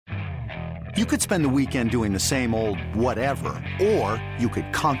You could spend the weekend doing the same old whatever, or you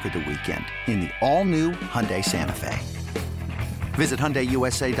could conquer the weekend in the all-new Hyundai Santa Fe. Visit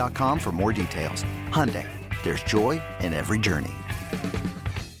HyundaiUSA.com for more details. Hyundai, there's joy in every journey.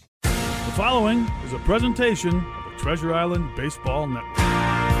 The following is a presentation of the Treasure Island Baseball Network.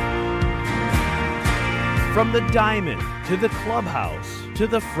 From the diamond to the clubhouse to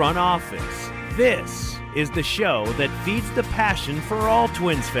the front office, this is the show that feeds the passion for all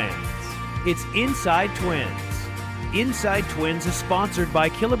Twins fans. It's Inside Twins. Inside Twins is sponsored by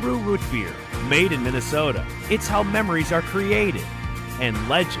Killebrew Root Beer, made in Minnesota. It's how memories are created and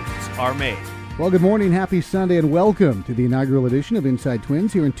legends are made. Well, good morning, happy Sunday, and welcome to the inaugural edition of Inside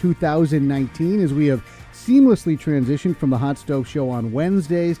Twins here in 2019 as we have seamlessly transitioned from the Hot Stove Show on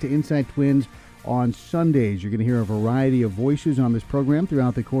Wednesdays to Inside Twins on Sundays. You're going to hear a variety of voices on this program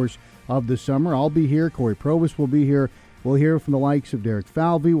throughout the course of the summer. I'll be here. Corey Provis will be here. We'll hear from the likes of Derek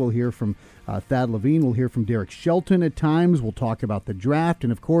Falvey. We'll hear from Thad Levine. We'll hear from Derek Shelton at times. We'll talk about the draft.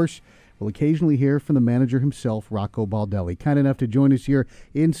 And, of course, we'll occasionally hear from the manager himself, Rocco Baldelli. Kind enough to join us here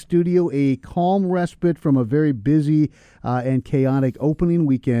in studio, a calm respite from a very busy and chaotic opening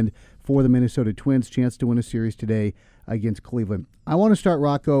weekend for the Minnesota Twins. Chance to win a series today against Cleveland. I want to start,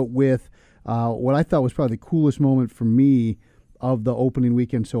 Rocco, with what I thought was probably the coolest moment for me of the opening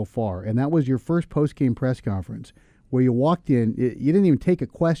weekend so far, and that was your first post-game press conference where you walked in, you didn't even take a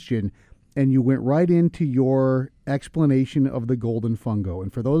question, and you went right into your explanation of the Golden Fungo.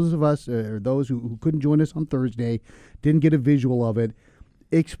 And for those of us, or those who couldn't join us on Thursday, didn't get a visual of it,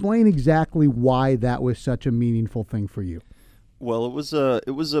 explain exactly why that was such a meaningful thing for you. Well, it was a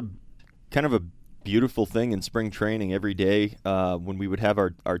kind of a beautiful thing in spring training every day when we would have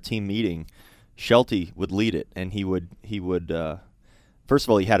our team meeting. Shelty would lead it, and he would first of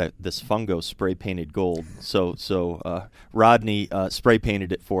all, he had this fungo spray painted gold. So Rodney spray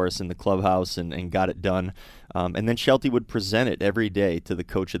painted it for us in the clubhouse and got it done. And then Shelty would present it every day to the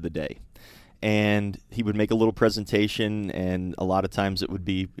coach of the day. And he would make a little presentation, and a lot of times it would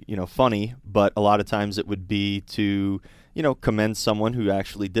be, funny, but a lot of times it would be to, commend someone who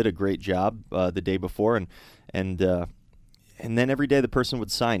actually did a great job the day before. And then every day the person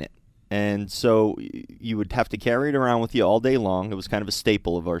would sign it. And so you would have to carry it around with you all day long. It was kind of a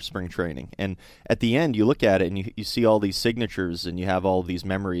staple of our spring training. And at the end, you look at it and you see all these signatures and you have all these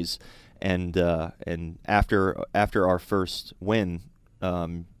memories. And after our first win,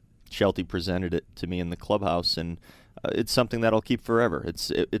 Shelty presented it to me in the clubhouse, and it's something that I'll keep forever.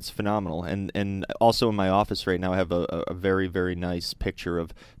 It's phenomenal. And also in my office right now, I have a very, very nice picture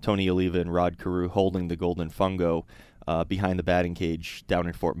of Tony Oliva and Rod Carew holding the Golden Fungo behind the batting cage down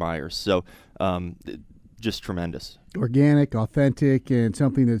in Fort Myers. So just tremendous. Organic, authentic, and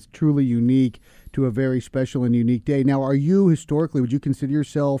something that's truly unique to a very special and unique day. Now, are you historically, would you consider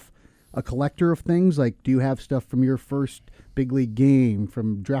yourself a collector of things? Like, do you have stuff from your first big league game,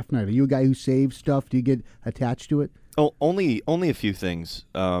 from draft night? Are you a guy who saves stuff? Do you get attached to it? Oh, only a few things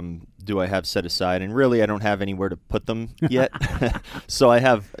do I have set aside, and really I don't have anywhere to put them yet. So I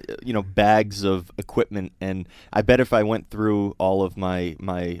have, bags of equipment, and I bet if I went through all of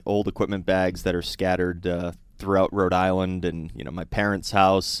my old equipment bags that are scattered throughout Rhode Island and, my parents'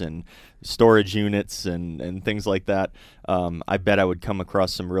 house and storage units and things like that, I bet I would come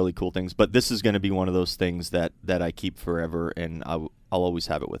across some really cool things. But this is going to be one of those things that I keep forever, and I'll always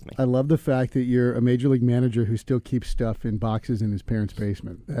have it with me. I love the fact that you're a major league manager who still keeps stuff in boxes in his parents'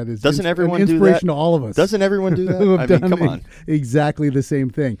 basement. That is everyone an inspiration do that? to all of us. Doesn't everyone do that? I mean, come on. Exactly the same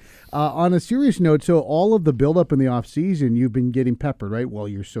thing. On a serious note, so all of the buildup in the off season, you've been getting peppered, right? Well,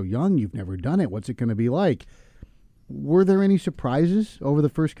 you're so young, you've never done it. What's it going to be like? Were there any surprises over the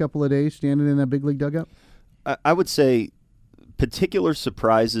first couple of days standing in that big league dugout? I would say particular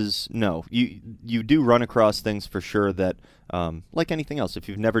surprises, no. You do run across things for sure that, like anything else, if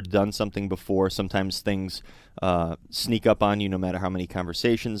you've never done something before, sometimes things sneak up on you no matter how many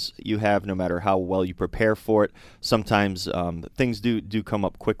conversations you have, no matter how well you prepare for it. Sometimes things do come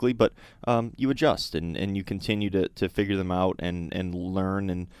up quickly, but you adjust and you continue to figure them out and learn,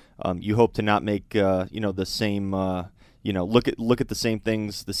 and you hope to not make the same look at the same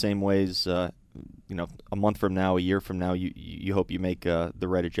things the same ways a month from now, a year from now, you hope you make the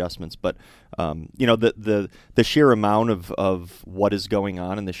right adjustments. But the sheer amount of what is going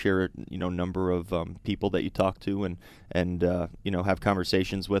on, and the sheer number of people that you talk to and have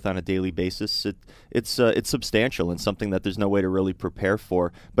conversations with on a daily basis, it's substantial and something that there's no way to really prepare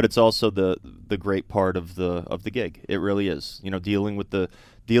for. But it's also the great part of the gig. It really is.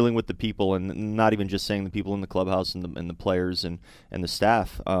 Dealing with the people, and not even just saying the people in the clubhouse and the players and the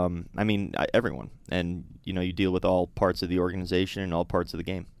staff. Everyone, and you deal with all parts of the organization and all parts of the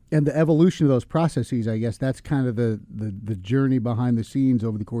game. And the evolution of those processes, I guess, that's kind of the journey behind the scenes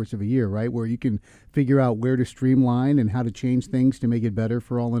over the course of a year, right? Where you can figure out where to streamline and how to change things to make it better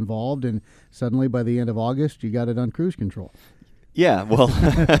for all involved. And suddenly, by the end of August, you got it on cruise control. Yeah, well,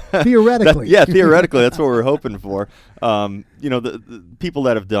 theoretically. Theoretically, that's what we're hoping for. The people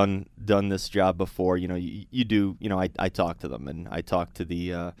that have done this job before, you do. I talk to them, and I talk to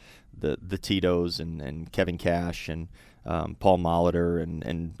the Titos and Kevin Cash and Paul Molitor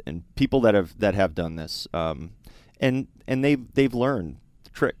and people that have done this, and they've learned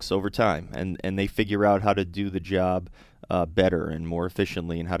tricks over time, and they figure out how to do the job better and more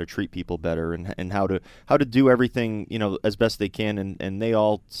efficiently, and how to treat people better, and how to do everything as best they can. And they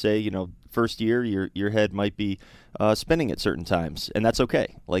all say, first year your head might be spinning at certain times, and that's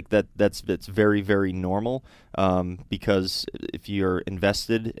okay. Like that's very, very normal, because if you're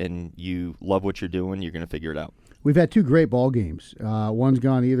invested and you love what you're doing, you're going to figure it out. We've had two great ball games. One's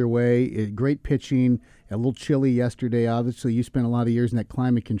gone either way. Great pitching. A little chilly yesterday. Obviously, you spent a lot of years in that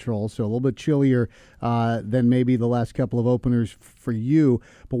climate control, so a little bit chillier than maybe the last couple of openers for you.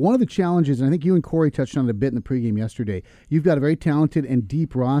 But one of the challenges, and I think you and Corey touched on it a bit in the pregame yesterday, you've got a very talented and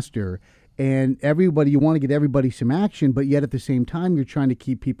deep roster, and you want to get everybody some action, but yet at the same time, you're trying to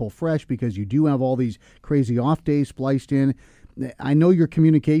keep people fresh because you do have all these crazy off days spliced in. I know your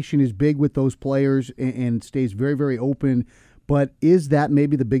communication is big with those players and stays very, very open, but is that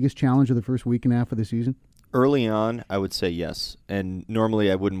maybe the biggest challenge of the first week and a half of the season? Early on, I would say yes. And normally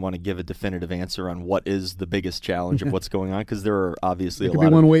I wouldn't want to give a definitive answer on what is the biggest challenge of what's going on, because there are obviously a lot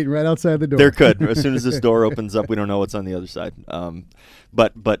of... one waiting right outside the door. There could. As soon as this door opens up, we don't know what's on the other side.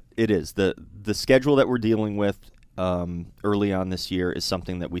 But it is. The schedule that we're dealing with early on this year is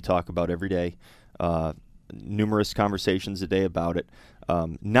something that we talk about every day. Numerous conversations a day about it.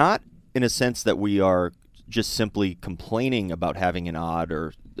 Not in a sense that we are just simply complaining about having an odd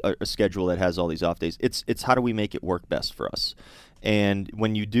or a schedule that has all these off days. It's how do we make it work best for us? And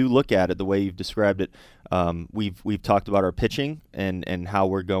when you do look at it the way you've described it, we've talked about our pitching and how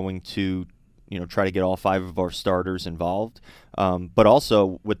we're going to try to get all 5 of our starters involved. But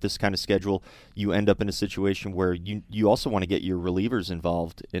also with this kind of schedule, you end up in a situation where you also want to get your relievers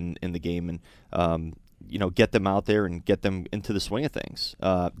involved in the game and get them out there and get them into the swing of things.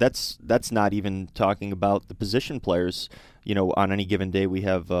 That's not even talking about the position players. On any given day we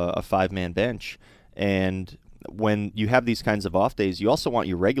have a 5-man bench, and when you have these kinds of off days, you also want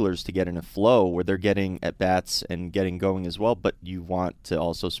your regulars to get in a flow where they're getting at bats and getting going as well. But you want to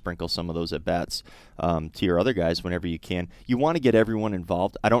also sprinkle some of those at bats to your other guys whenever you can. You want to get everyone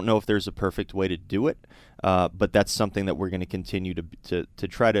involved. I don't know if there's a perfect way to do it, but that's something that we're going to continue to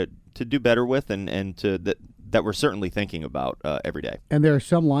try to do better with, and that we're certainly thinking about every day. And there are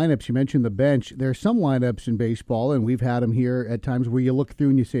some lineups, you mentioned the bench, there are some lineups in baseball, and we've had them here at times where you look through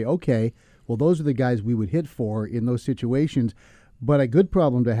and you say, okay, well, those are the guys we would hit for in those situations. But a good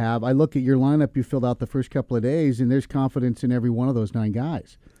problem to have, I look at your lineup you filled out the first couple of days, and there's confidence in every one of those 9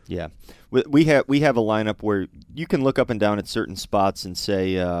 guys. Yeah, we have a lineup where you can look up and down at certain spots and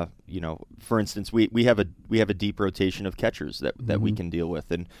say, for instance, we have a deep rotation of catchers that we can deal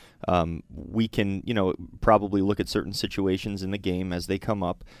with, and we can probably look at certain situations in the game as they come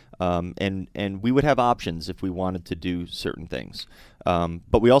up, and we would have options if we wanted to do certain things.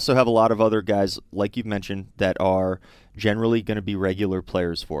 But we also have a lot of other guys, like you've mentioned, that are generally going to be regular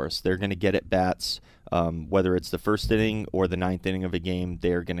players for us. They're going to get at bats. Whether it's the first inning or the 9th inning of a game,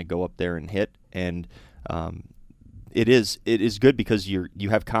 they're going to go up there and hit. And it is good because you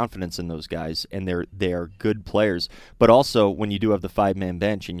have confidence in those guys, and they are good players. But also, when you do have the 5-man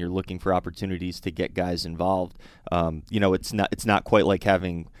bench and you're looking for opportunities to get guys involved, it's not quite like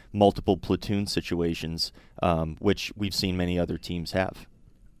having multiple platoon situations, which we've seen many other teams have.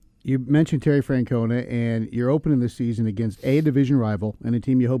 You mentioned Terry Francona, and you're opening the season against a division rival and a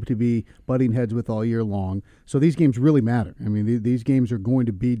team you hope to be butting heads with all year long. So these games really matter. I mean, these games are going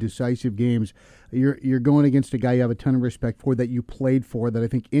to be decisive games. You're going against a guy you have a ton of respect for, that you played for, that I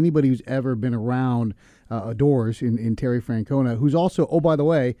think anybody who's ever been around adores in Terry Francona, who's also, oh, by the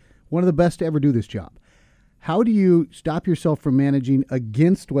way, one of the best to ever do this job. How do you stop yourself from managing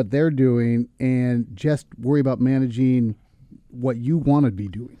against what they're doing and just worry about managing what you want to be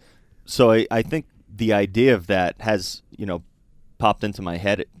doing? So I think the idea of that has, popped into my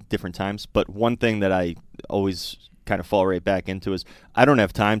head at different times. But one thing that I always kind of fall right back into is I don't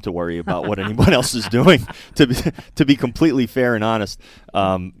have time to worry about what anyone else is doing, to be completely fair and honest.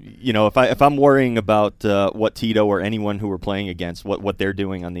 If I'm worrying about what Tito or anyone who we're playing against, what they're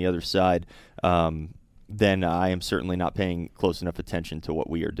doing on the other side, then I am certainly not paying close enough attention to what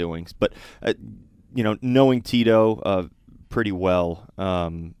we are doing. But, knowing Tito pretty well,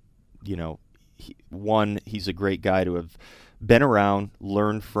 he's a great guy to have been around,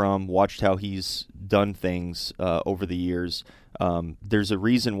 learned from, watched how he's done things over the years. There's a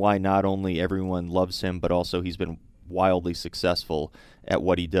reason why not only everyone loves him, but also he's been wildly successful at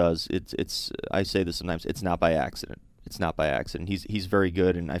what he does. It's I say this sometimes, it's not by accident. It's not by accident. He's very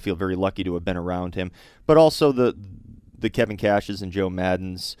good, and I feel very lucky to have been around him. But also the Kevin Cashes and Joe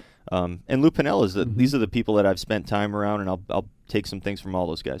Maddens and Lou Piniella. These are the people that I've spent time around, and I'll take some things from all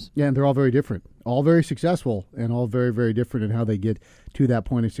those guys. Yeah, and they're all very different, all very successful, and all very, very different in how they get to that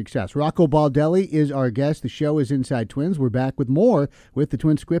point of success. Rocco Baldelli is our guest. The show is Inside Twins. We're back with more with the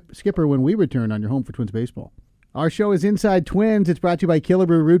Twins skipper when we return on your home for Twins baseball. Our show is Inside Twins. It's brought to you by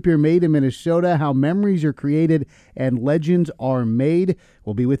Killebrew Root Beer, made in Minnesota. How memories are created and legends are made.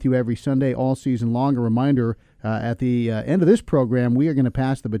 We'll be with you every Sunday all season long. A reminder, at the end of this program, we are going to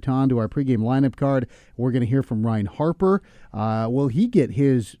pass the baton to our pregame lineup card. We're going to hear from Ryan Harper. Will he get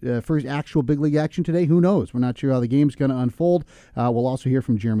his first actual big league action today? Who knows? We're not sure how the game's going to unfold. We'll also hear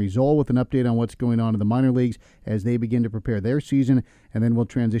from Jeremy Zoll with an update on what's going on in the minor leagues as they begin to prepare their season. And then we'll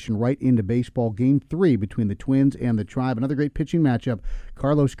transition right into baseball, Game 3 between the Twins and the Tribe. Another great pitching matchup,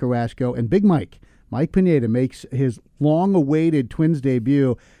 Carlos Carrasco and Big Mike. Mike Pineda makes his long-awaited Twins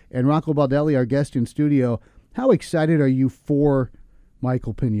debut. And Rocco Baldelli, our guest in studio, how excited are you for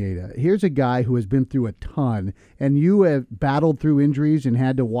Michael Pineda? Here's a guy who has been through a ton, and you have battled through injuries and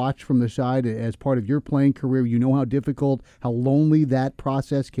had to watch from the side as part of your playing career. You know how difficult, how lonely that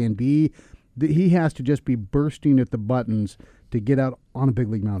process can be. He has to just be bursting at the buttons to get out on a big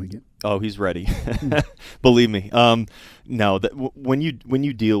league mound again. Oh, he's ready. Believe me. No, when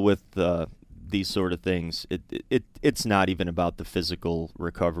you deal with these sort of things, it's not even about the physical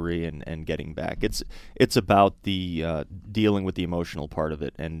recovery and getting back. It's about the dealing with the emotional part of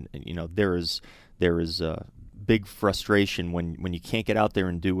it, and there is big frustration when you can't get out there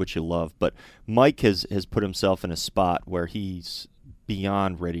and do what you love. But Mike has put himself in a spot where he's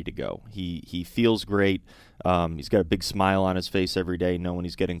beyond ready to go. He feels great. He's got a big smile on his face every day, knowing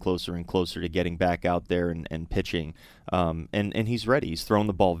he's getting closer and closer to getting back out there and pitching. And he's ready. He's thrown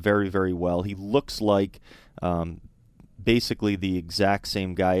the ball very, very well. He looks like basically the exact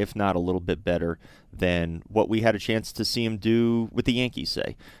same guy, if not a little bit better, than what we had a chance to see him do with the Yankees,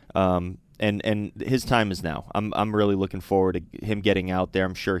 say. And his time is now. I'm really looking forward to him getting out there.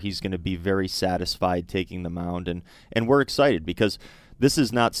 I'm sure he's going to be very satisfied taking the mound, and we're excited because this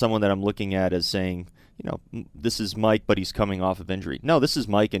is not someone that I'm looking at as saying, this is Mike, but he's coming off of injury. No, this is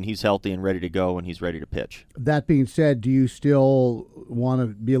Mike, and he's healthy and ready to go, and he's ready to pitch. That being said, do you still want to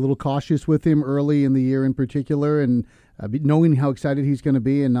be a little cautious with him early in the year in particular, and knowing how excited he's going to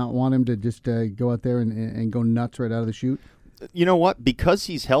be and not want him to just go out there and go nuts right out of the chute? You know what? Because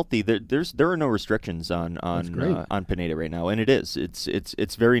he's healthy, there are no restrictions on Pineda right now, and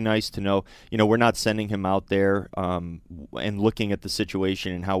it's very nice to know. We're not sending him out there and looking at the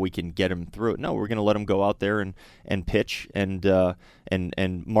situation and how we can get him through it. No, we're going to let him go out there and pitch, and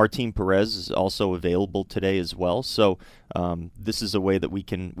Martin Perez is also available today as well. So this is a way that we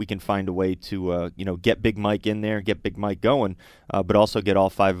can find a way to get Big Mike in there, get Big Mike going, but also get all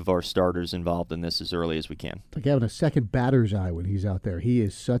 5 of our starters involved in this as early as we can. It's like having a second batter's eye when he's out there. He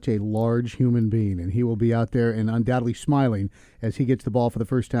is such a large human being, and he will be out there and undoubtedly smiling as he gets the ball for the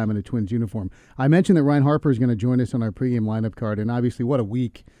first time in a Twins uniform. I mentioned that Ryan Harper is going to join us on our pregame lineup card, and obviously what a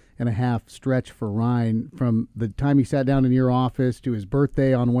week and a half stretch for Ryan from the time he sat down in your office to his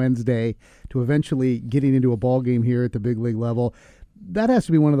birthday on Wednesday to eventually getting into a ball game here at the big league level. That has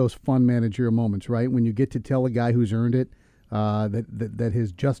to be one of those fun managerial moments, right? When you get to tell a guy who's earned it that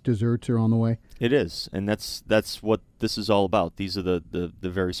his just desserts are on the way. It is, and that's what this is all about. These are the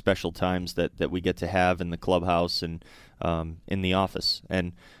very special times that we get to have in the clubhouse and in the office.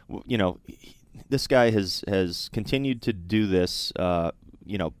 And this guy has continued to do this.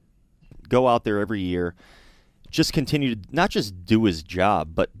 Go out there every year, just continue to not just do his job,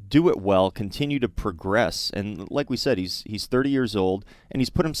 but do it well, continue to progress. And like we said, he's 30 years old, and he's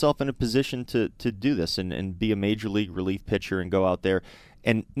put himself in a position to do this and be a major league relief pitcher and go out there.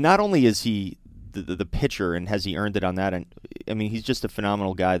 And not only is he the pitcher and has he earned it on that, and I mean, he's just a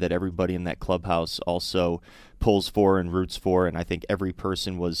phenomenal guy that everybody in that clubhouse also pulls for and roots for, and I think every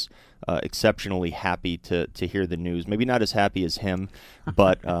person was exceptionally happy to hear the news. Maybe not as happy as him,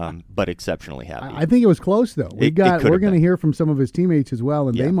 but exceptionally happy. I think it was close, though. We're going to hear from some of his teammates as well,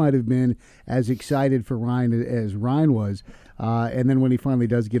 and they might have been as excited for Ryan as Ryan was. And then when he finally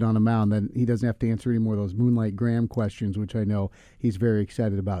does get on a mound, then he doesn't have to answer any more of those Moonlight Graham questions, which I know he's very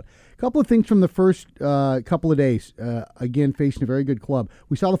excited about. A couple of things from the first couple of days. Again, facing a very good club.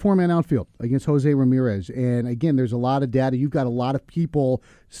 We saw the four-man outfield against Jose Ramirez. And again, there's a lot of data. You've got a lot of people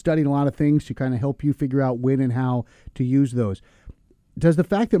studying a lot of things to kind of help you figure out when and how to use those. Does the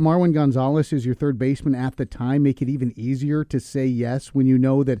fact that Marwin Gonzalez is your third baseman at the time make it even easier to say yes when you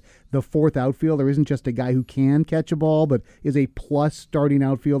know that the fourth outfielder isn't just a guy who can catch a ball, but is a plus starting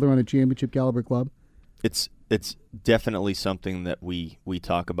outfielder on a championship caliber club? It's definitely something that we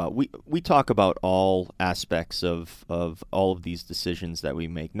talk about. We talk about all aspects of all of these decisions that we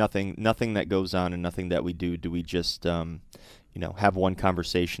make. Nothing that goes on and nothing that we do we just have one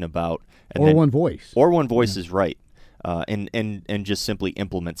conversation about. And one voice. Or one voice is right. And just simply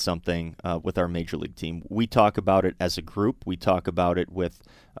implement something with our major league team. We talk about it as a group. We talk about it with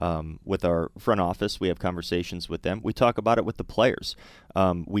our front office. We have conversations with them. We talk about it with the players.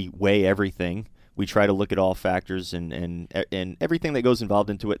 We weigh everything. We try to look at all factors and everything that goes involved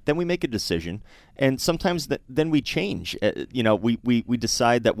into it. Then we make a decision, and sometimes then we change. We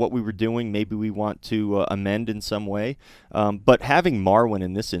decide that what we were doing, maybe we want to amend in some way. But having Marwin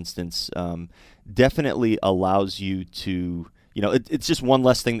in this instance definitely allows you to, it's just one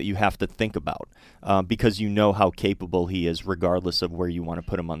less thing that you have to think about because you know how capable he is regardless of where you want to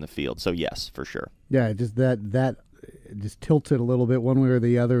put him on the field. So yes, for sure. Yeah, just that just tilts it a little bit one way or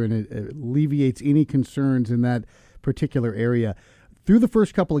the other, and it alleviates any concerns in that particular area. Through the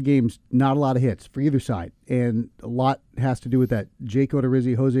first couple of games, not a lot of hits for either side, and a lot has to do with that. Jake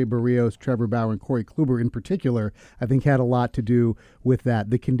Odorizzi, Jose Barrios, Trevor Bauer, and Corey Kluber in particular, I think had a lot to do with that.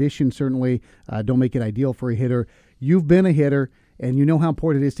 The conditions certainly don't make it ideal for a hitter. You've been a hitter, and you know how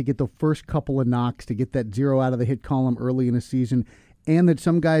important it is to get the first couple of knocks, to get that zero out of the hit column early in a season, and that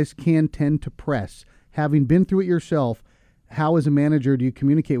some guys can tend to press. Having been through it yourself, how as a manager do you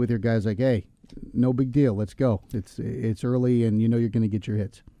communicate with your guys like, hey, no big deal, let's go. It's early and you know you're going to get your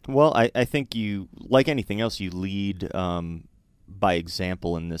hits? Well, I think you, like anything else, you lead by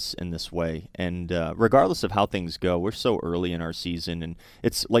example in this way. And regardless of how things go, we're so early in our season, and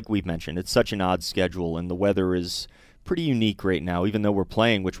it's like we've mentioned, it's such an odd schedule, and the weather is pretty unique right now, even though we're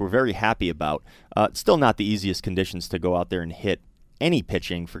playing, which we're very happy about. It's still not the easiest conditions to go out there and hit any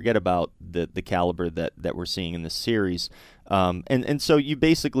pitching, forget about the caliber that we're seeing in this series. And so you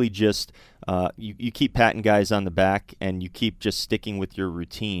basically just you keep patting guys on the back and you keep just sticking with your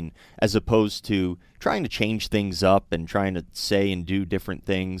routine as opposed to trying to change things up and trying to say and do different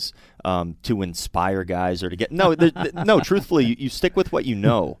things to inspire guys or to get no, truthfully, you stick with what you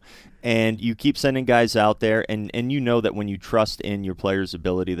know. And you keep sending guys out there, and you know that when you trust in your player's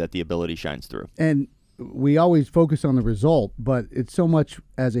ability, that the ability shines through. And we always focus on the result, but it's so much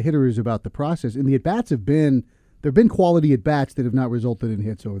as a hitter is about the process. And the at-bats there have been quality at-bats that have not resulted in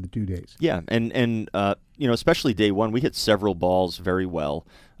hits over the 2 days. Yeah, and especially day one, we hit several balls very well.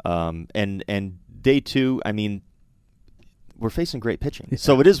 And day two, I mean, we're facing great pitching. Yeah.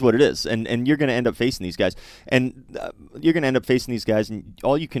 So it is what it is. And you're going to end up facing these guys. And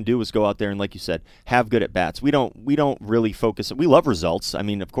all you can do is go out there and, like you said, have good at-bats. We don't really focus. We love results. I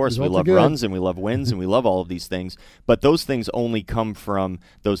mean, of course, we love runs and we love wins and we love all of these things. But those things only come from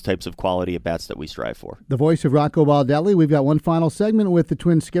those types of quality at-bats that we strive for. The voice of Rocco Baldelli. We've got one final segment with the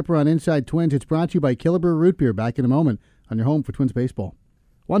Twins skipper on Inside Twins. It's brought to you by Killebrew Root Beer. Back in a moment on your home for Twins baseball.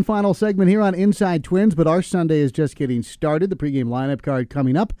 One final segment here on Inside Twins, but our Sunday is just getting started. The pregame lineup card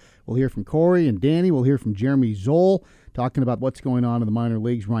coming up. We'll hear from Corey and Danny. We'll hear from Jeremy Zoll talking about what's going on in the minor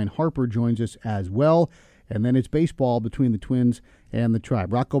leagues. Ryan Harper joins us as well. And then it's baseball between the Twins and the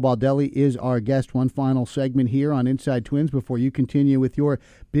Tribe. Rocco Baldelli is our guest. One final segment here on Inside Twins before you continue with your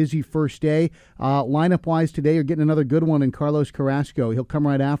busy first day. Lineup-wise today, you're getting another good one in Carlos Carrasco. He'll come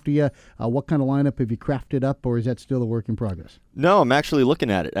right after you. What kind of lineup have you crafted up, or is that still a work in progress? No, I'm actually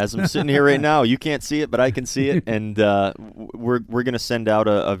looking at it as I'm sitting here right now. You can't see it, but I can see it. And we're going to send out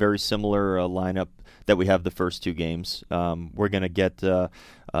a very similar lineup that we have the first two games. We're going to get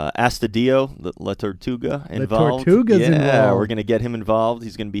Astudillo, La Tortuga, involved. La Tortuga's involved. Yeah, we're going to get him involved.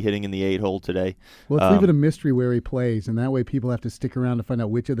 He's going to be hitting in the 8-hole today. Well, let's leave it a mystery where he plays, and that way people have to stick around to find out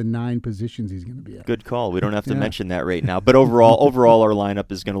which of the 9 positions he's going to be at. Good call. We don't have to mention that right now. But overall, our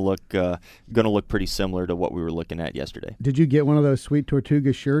lineup is going to look pretty similar to what we were looking at yesterday. Did you get one of those sweet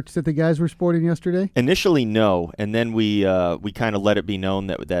Tortuga shirts that the guys were sporting yesterday? Initially, no, and then we kind of let it be known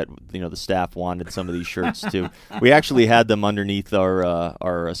that the staff wanted some of these shirts too. We actually had them underneath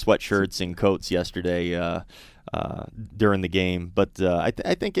our sweatshirts and coats yesterday during the game, but I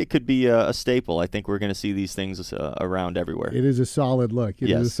think it could be a staple. I think we're going to see these things around everywhere. It is a solid look.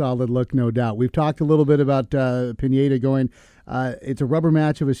 It is a solid look, no doubt. We've talked a little bit about Pineda going It's a rubber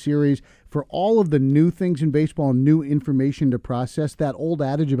match of a series. For all of the new things in baseball, new information to process, that old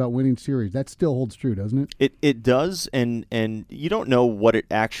adage about winning series, that still holds true, doesn't it? It does, and you don't know what it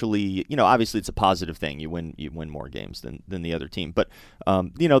actually, obviously it's a positive thing. You win more games than the other team. But,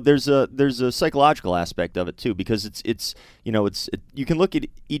 there's a psychological aspect of it, too, because you can look at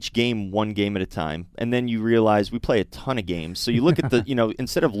each game one game at a time, and then you realize we play a ton of games. So you look at the,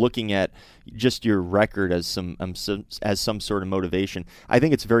 instead of looking at just your record as some sort of motivation, I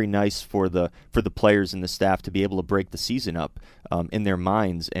think it's very nice for the players and the staff to be able to break the season up in their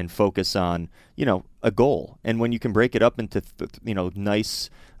minds and focus on a goal. And when you can break it up into nice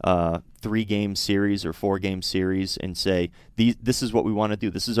 3-game series or 4-game series and say this is what we want to do,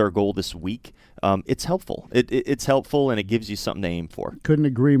 this is our goal this week, it's helpful. It's helpful, and it gives you something to aim for. Couldn't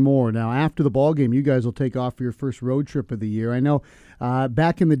agree more. Now, after the ball game, you guys will take off for your first road trip of the year. I know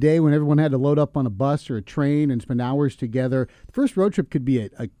back in the day when everyone had to load up on a bus or a train and spend hours together, the first road trip could be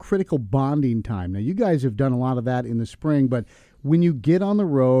a critical bonding time. Now, you guys have done a lot of that in the spring, but when you get on the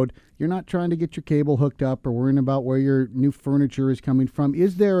road, you're not trying to get your cable hooked up or worrying about where your new furniture is coming from.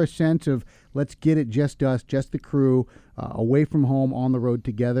 Is there a sense of let's get it just us, just the crew, away from home on the road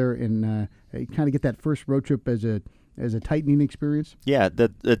together, and kind of get that first road trip as a tightening experience? Yeah,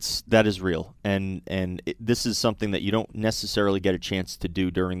 that is real, and this is something that you don't necessarily get a chance to do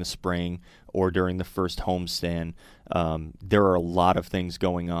during the spring or during the first homestand. There are a lot of things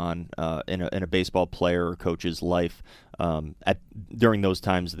going on in a baseball player or coach's life during those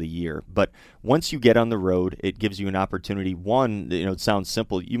times of the year. But once you get on the road, it gives you an opportunity. One, it sounds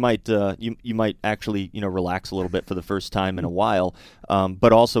simple. You might actually relax a little bit for the first time in a while,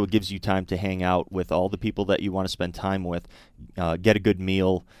 but also it gives you time to hang out with all the people that you want to spend time with, get a good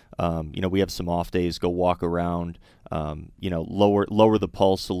meal. We have some off days. Go walk around. Lower the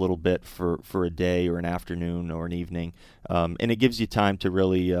pulse a little bit for a day or an afternoon or an evening, and it gives you time to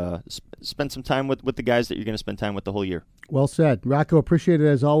really spend some time with the guys that you're going to spend time with the whole year. Well said. Rocco, appreciate it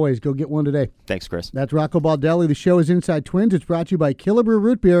as always. Go get one today. Thanks, Chris. That's Rocco Baldelli. The show is Inside Twins. It's brought to you by Killebrew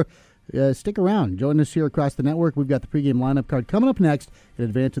Root Beer. Stick around. Join us here across the network. We've got the pregame lineup card coming up next in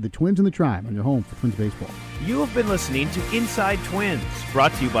advance of the Twins and the Tribe on your home for Twins baseball. You have been listening to Inside Twins,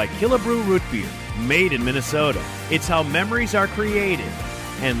 brought to you by Killebrew Root Beer, made in Minnesota. It's how memories are created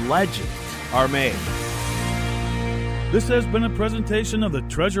and legends are made. This has been a presentation of the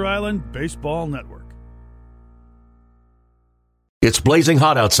Treasure Island Baseball Network. It's blazing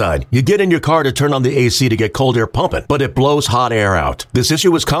hot outside. You get in your car to turn on the AC to get cold air pumping, but it blows hot air out. This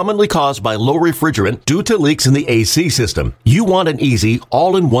issue is commonly caused by low refrigerant due to leaks in the AC system. You want an easy,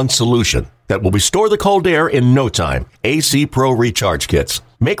 all-in-one solution that will restore the cold air in no time. AC Pro Recharge Kits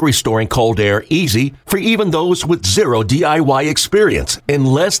make restoring cold air easy for even those with zero DIY experience in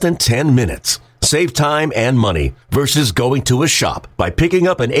less than 10 minutes. Save time and money versus going to a shop by picking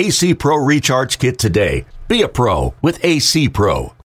up an AC Pro Recharge Kit today. Be a pro with AC Pro.